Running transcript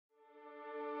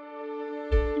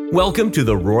Welcome to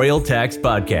the Royal Tax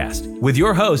Podcast with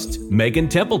your hosts, Megan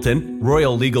Templeton,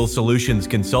 Royal Legal Solutions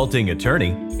Consulting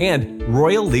Attorney, and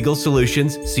Royal Legal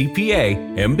Solutions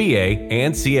CPA, MBA,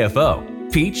 and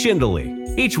CFO, Pete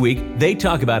Schindele. Each week, they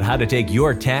talk about how to take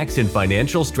your tax and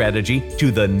financial strategy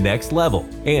to the next level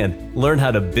and learn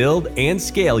how to build and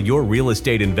scale your real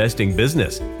estate investing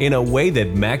business in a way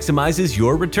that maximizes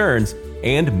your returns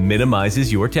and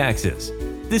minimizes your taxes.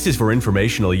 This is for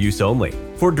informational use only.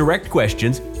 For direct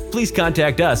questions, please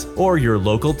contact us or your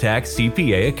local tax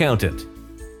CPA accountant.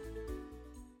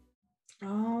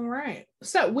 All right.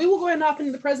 So we will go ahead and hop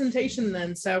into the presentation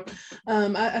then. So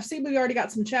I see we already got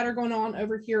some chatter going on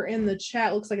over here in the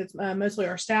chat. Looks like it's mostly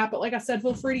our staff, but like I said,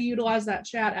 feel free to utilize that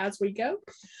chat as we go.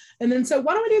 And then, so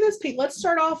why don't we do this, Pete? Let's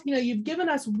start off, you've given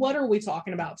us what are we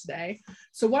talking about today.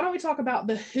 So why don't we talk about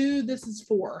the who this is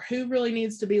for, who really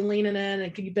needs to be leaning in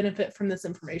and can you benefit from this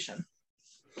information?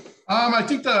 I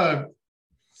think the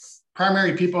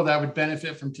primary people that would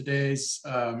benefit from today's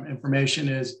information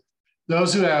is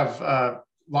those who have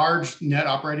large net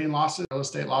operating losses, real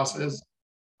estate losses,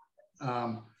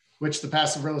 which the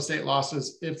passive real estate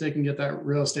losses, if they can get that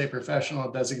real estate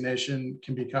professional designation,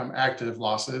 can become active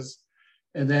losses.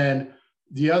 And then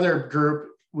the other group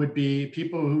would be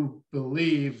people who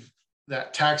believe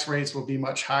that tax rates will be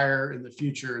much higher in the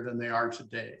future than they are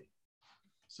today.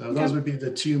 So those would be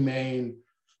the two main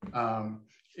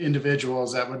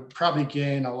individuals that would probably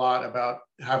gain a lot about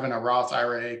having a Roth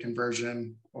IRA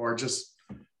conversion or just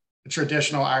a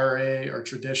traditional IRA or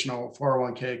traditional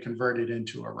 401k converted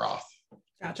into a Roth.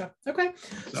 Gotcha. Okay.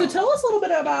 So tell us a little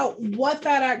bit about what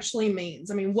that actually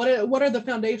means. I mean, what are the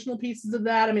foundational pieces of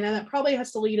that? I mean, and that probably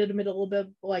has to lead into a little bit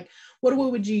like, what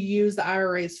would you use the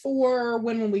IRAs for?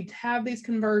 When will we have these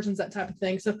conversions, that type of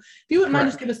thing? So if you wouldn't mind,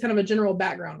 just give us kind of a general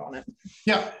background on it.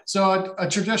 Yeah. So a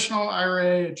traditional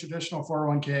IRA, a traditional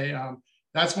 401k,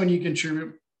 that's when you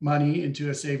contribute money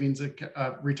into a savings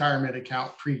retirement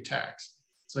account pre-tax.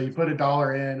 So you put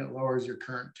 $1 in, it lowers your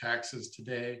current taxes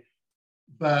today.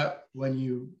 But when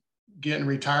you get in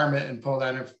retirement and pull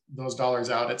those dollars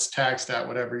out, it's taxed at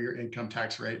whatever your income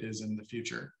tax rate is in the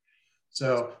future.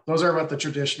 So those are what the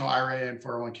traditional IRA and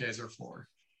 401ks are for.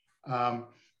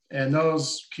 And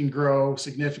those can grow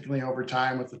significantly over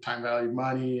time with the time value of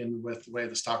money and with the way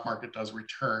the stock market does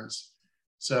returns.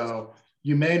 So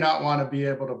you may not want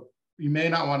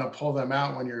to pull them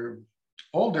out when you're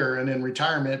older and in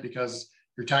retirement because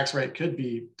your tax rate could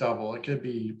be double. It could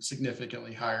be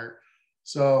significantly higher.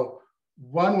 So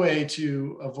one way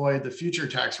to avoid the future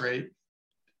tax rate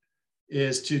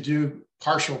is to do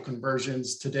partial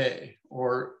conversions today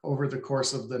or over the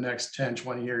course of the next 10,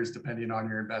 20 years, depending on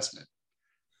your investment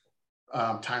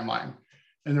timeline.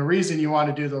 And the reason you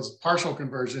want to do those partial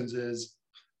conversions is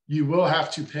you will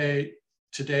have to pay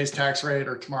today's tax rate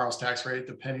or tomorrow's tax rate,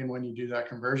 depending when you do that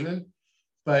conversion,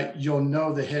 but you'll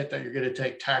know the hit that you're going to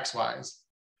take tax-wise.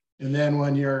 And then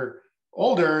when you're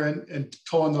older and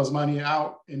pulling those money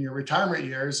out in your retirement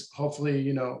years,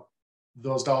 hopefully,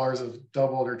 those dollars have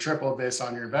doubled or tripled based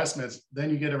on your investments, then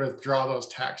you get to withdraw those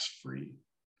tax free.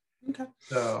 Okay.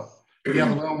 So you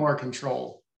have a little more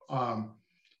control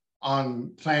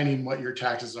on planning what your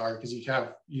taxes are because you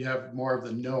have more of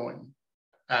the knowing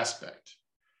aspect.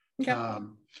 Okay.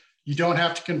 You don't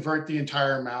have to convert the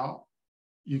entire amount.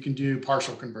 You can do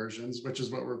partial conversions, which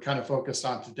is what we're kind of focused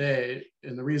on today.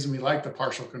 And the reason we like the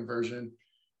partial conversion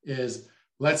is,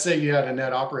 let's say you had a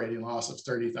net operating loss of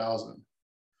 $30,000.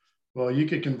 Well, you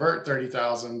could convert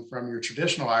 $30,000 from your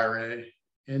traditional IRA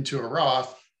into a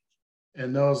Roth,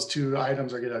 and those two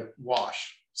items are going to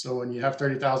wash. So when you have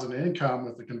 $30,000 in income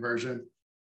with the conversion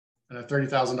and a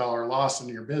 $30,000 loss in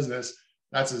your business,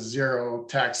 that's a zero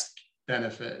tax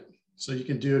benefit. So you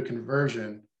can do a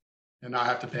conversion and not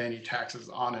have to pay any taxes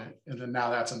on it. And then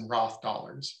now that's in Roth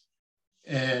dollars.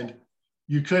 And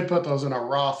you could put those in a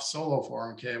Roth solo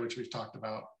 401k, which we've talked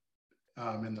about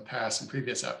in the past in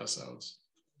previous episodes.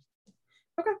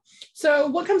 Okay. So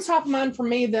what comes top of mind for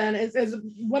me then is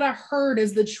what I heard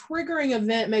is the triggering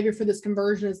event maybe for this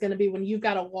conversion is going to be when you've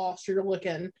got a loss you're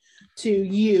looking to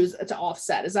use to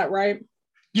offset. Is that right?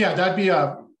 Yeah, that'd be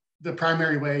the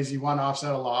primary ways you want to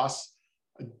offset a loss.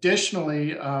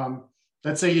 Additionally,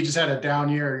 let's say you just had a down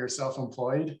year, you're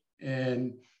self-employed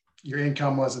and your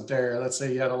income wasn't there. Let's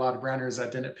say you had a lot of renters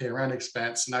that didn't pay rent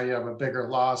expense. Now you have a bigger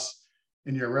loss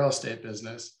in your real estate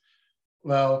business.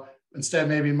 Well, instead,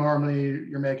 maybe normally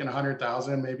you're making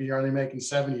 100,000, maybe you're only making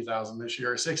 70,000 this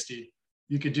year or 60.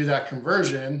 You could do that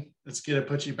conversion. It's going to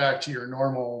put you back to your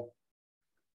normal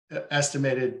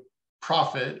estimated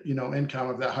profit, income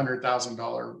of that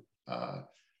 $100,000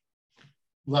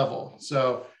 level.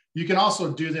 So You can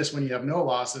also do this when you have no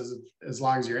losses as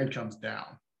long as your income's down.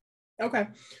 Okay.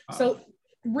 So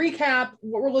recap,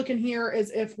 what we're looking here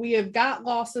is if we have got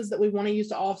losses that we want to use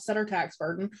to offset our tax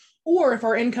burden, or if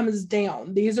our income is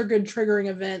down, these are good triggering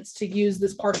events to use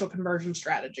this partial conversion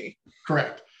strategy.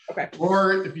 Correct. Okay.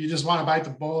 Or if you just want to bite the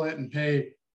bullet and pay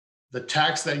the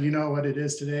tax that you know what it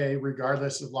is today,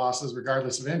 regardless of losses,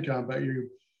 regardless of income, but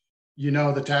you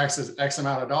know the tax is X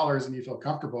amount of dollars and you feel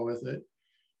comfortable with it,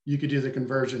 you could do the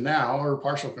conversion now or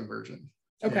partial conversion.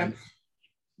 Okay.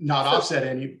 Not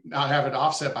have it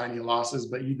offset by any losses,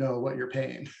 but you know what you're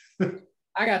paying.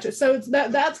 I got you. So it's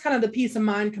that's kind of the peace of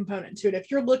mind component to it. If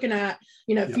you're looking at,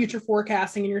 future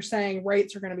forecasting and you're saying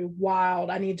rates are going to be wild,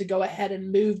 I need to go ahead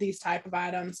and move these type of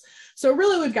items. So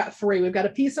really we've got three. We've got a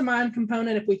peace of mind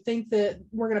component. If we think that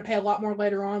we're going to pay a lot more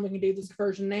later on, we can do this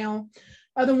conversion now.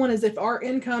 Other one is if our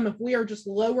income, if we are just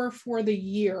lower for the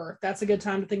year, that's a good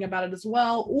time to think about it as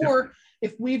well. Or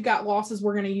if we've got losses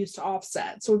we're going to use to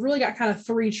offset. So we've really got kind of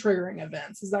three triggering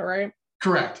events. Is that right?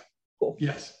 Correct. Cool.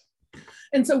 Yes.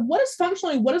 And so what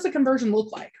does a conversion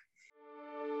look like?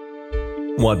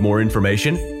 Want more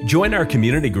information? Join our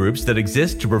community groups that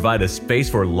exist to provide a space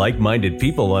for like-minded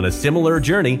people on a similar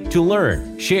journey to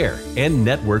learn, share, and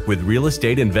network with real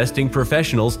estate investing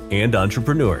professionals and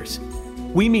entrepreneurs.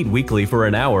 We meet weekly for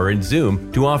an hour in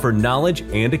Zoom to offer knowledge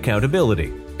and accountability.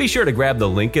 Be sure to grab the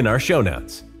link in our show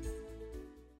notes.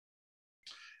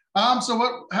 So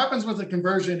what happens with a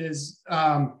conversion is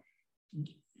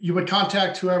you would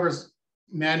contact whoever's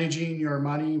managing your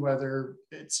money, whether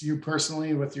it's you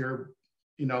personally with your,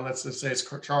 let's just say it's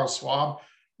Charles Schwab.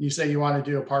 You say you want to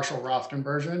do a partial Roth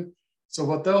conversion. So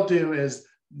what they'll do is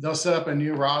they'll set up a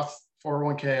new Roth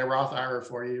 401k, a Roth IRA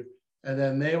for you, and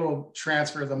then they will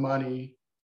transfer the money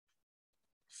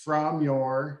from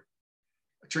your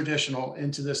traditional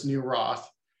into this new Roth.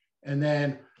 And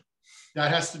then that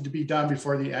has to be done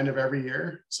before the end of every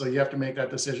year. So you have to make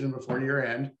that decision before year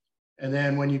end. And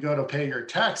then when you go to pay your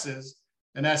taxes,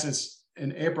 in essence,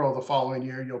 in April of the following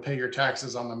year, you'll pay your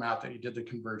taxes on the amount that you did the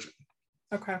conversion.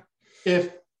 Okay.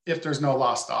 If there's no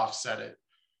loss to offset it.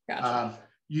 Gotcha.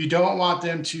 You don't want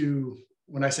them to,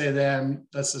 when I say them,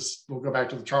 we'll go back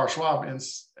to the Charles Schwab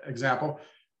example.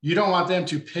 You don't want them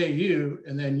to pay you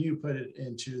and then you put it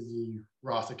into the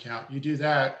Roth account. You do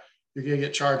that, you're going to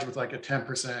get charged with like a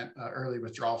 10% early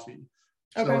withdrawal fee.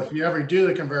 So if you ever do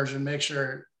the conversion, make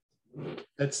sure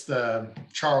it's the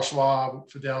Charles Schwab,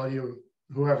 Fidelity,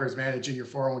 whoever's managing your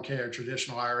 401k or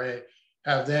traditional IRA,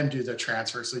 have them do the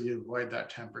transfer so you avoid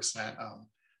that 10%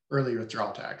 early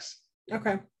withdrawal tax.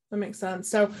 Okay, that makes sense.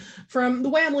 So from the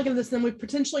way I'm looking at this, then we've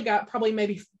potentially got probably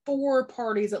maybe 4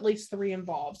 parties, at least 3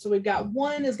 involved. So we've got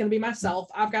one is going to be myself.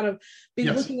 I've got to be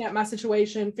looking at my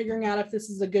situation, figuring out if this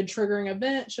is a good triggering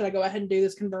event. Should I go ahead and do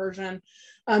this conversion?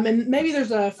 And maybe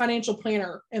there's a financial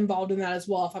planner involved in that as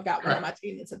well if I've got one on my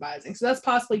team that's advising. So that's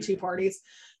possibly 2 parties.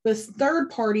 This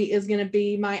third party is going to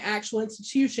be my actual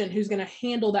institution who's going to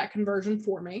handle that conversion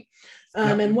for me.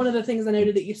 And one of the things I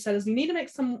noted that you said is you need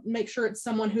to make sure it's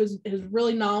someone who's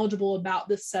really knowledgeable about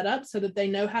this setup so that they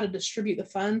know how to distribute the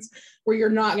funds where you're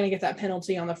not going to get that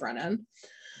penalty on the front end.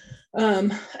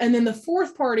 And then the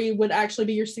fourth party would actually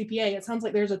be your CPA. It sounds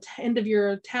like there's a end of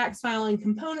your tax filing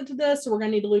component to this. So we're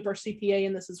going to need to loop our CPA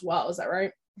in this as well. Is that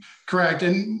right? Correct.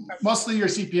 And mostly your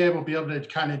CPA will be able to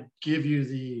kind of give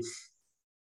you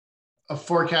a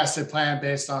forecasted plan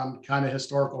based on kind of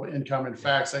historical income and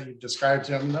facts that you've described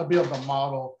to them. And they'll be able to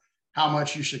model how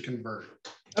much you should convert.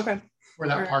 Okay. For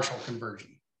that partial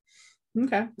conversion.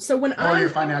 Okay. So your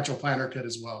financial planner could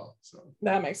as well. So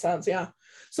that makes sense. Yeah.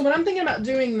 So when I'm thinking about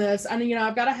doing this, I mean,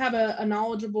 I've got to have a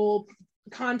knowledgeable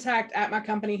contact at my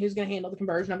company who's going to handle the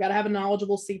conversion. I've got to have a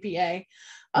knowledgeable CPA.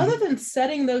 Other than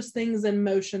setting those things in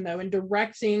motion, though, and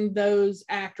directing those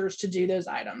actors to do those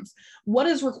items, what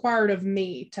is required of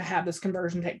me to have this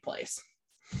conversion take place?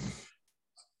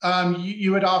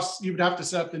 You would have to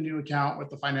set up the new account with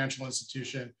the financial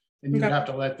institution, and you would have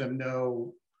to let them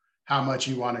know how much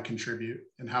you want to contribute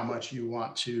and how much you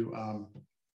want to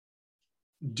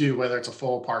do, whether it's a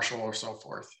full, partial, or so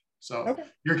forth. So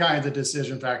you're kind of the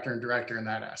decision factor and director in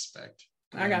that aspect.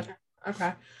 I got you.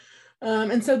 Okay.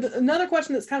 And so another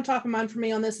question that's kind of top of mind for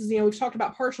me on this is, we've talked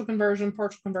about partial conversion.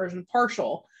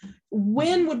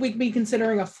 When would we be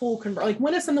considering a full conversion? Like,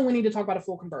 when is something we need to talk about a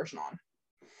full conversion on?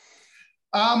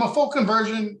 A full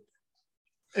conversion,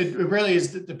 it really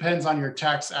it depends on your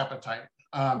tax appetite.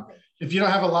 If you don't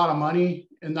have a lot of money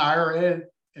in the IRA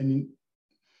and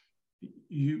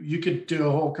you could do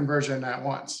a whole conversion at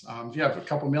once. If you have a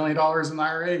couple $1 million in the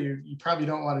IRA, you probably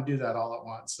don't want to do that all at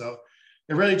once. So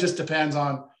it really just depends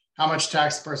on how much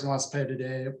tax the person wants to pay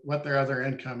today, what their other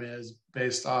income is.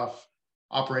 based off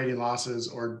operating losses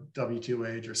or W-2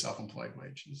 wage or self-employed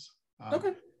wages.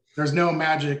 Okay. There's no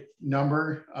magic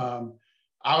number.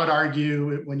 I would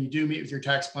argue when you do meet with your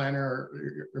tax planner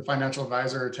or your financial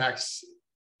advisor or tax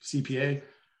CPA,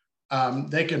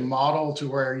 they can model to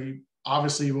where you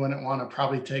obviously wouldn't want to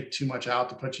probably take too much out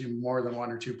to put you more than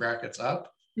 1 or 2 brackets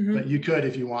up, but you could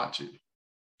if you want to.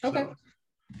 Okay. So,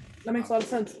 that makes a lot of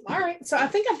sense. All right. So I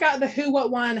think I've got the who, what,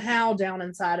 why, and how down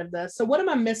inside of this. So what am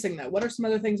I missing though? What are some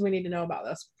other things we need to know about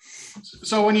this?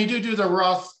 So when you do the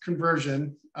Roth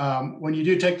conversion, when you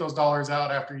do take those dollars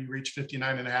out after you reach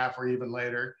 59.5 or even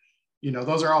later,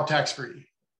 those are all tax-free.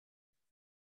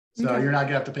 So you're not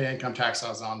gonna have to pay income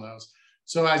taxes on those.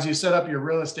 So as you set up your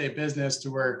real estate business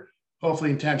to where hopefully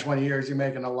in 10, 20 years, you're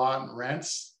making a lot in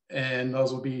rents, and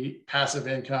those will be passive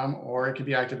income, or it could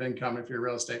be active income if you're a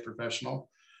real estate professional.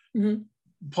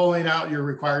 Pulling out your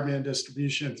requirement and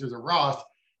distribution through the Roth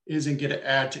isn't going to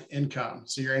add to income.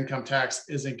 So your income tax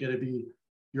isn't going to be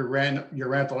your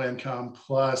rental income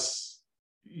plus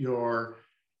your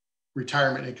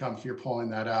retirement income if you're pulling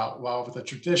that out. Well, with a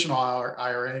traditional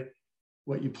IRA,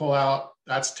 what you pull out,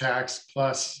 that's tax,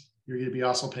 plus you're going to be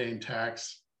also paying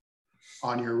tax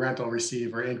on your rental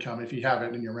receive or income if you have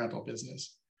it in your rental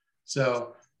business.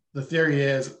 So the theory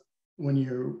is when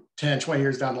you're 10, 20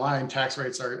 years down the line, tax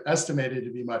rates are estimated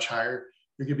to be much higher.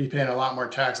 You're going to be paying a lot more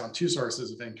tax on 2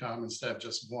 sources of income instead of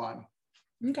just one.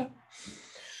 Okay.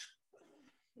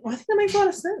 Well, I think that makes a lot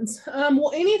of sense.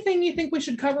 Well, anything you think we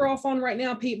should cover off on right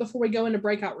now, Pete, before we go into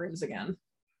breakout rooms again?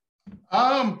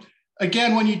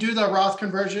 Again, when you do the Roth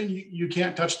conversion, you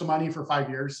can't touch the money for 5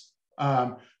 years.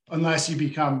 Unless you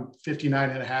become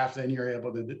 59.5, then you're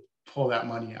able to pull that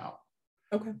money out.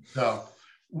 Okay. So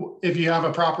if you have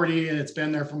a property and it's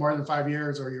been there for more than 5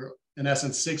 years, or you're in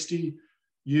essence 60,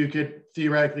 you could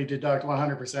theoretically deduct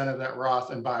 100% of that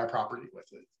Roth and buy a property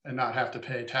with it and not have to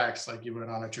pay tax like you would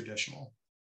on a traditional.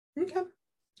 Okay.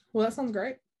 Well, that sounds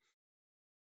great.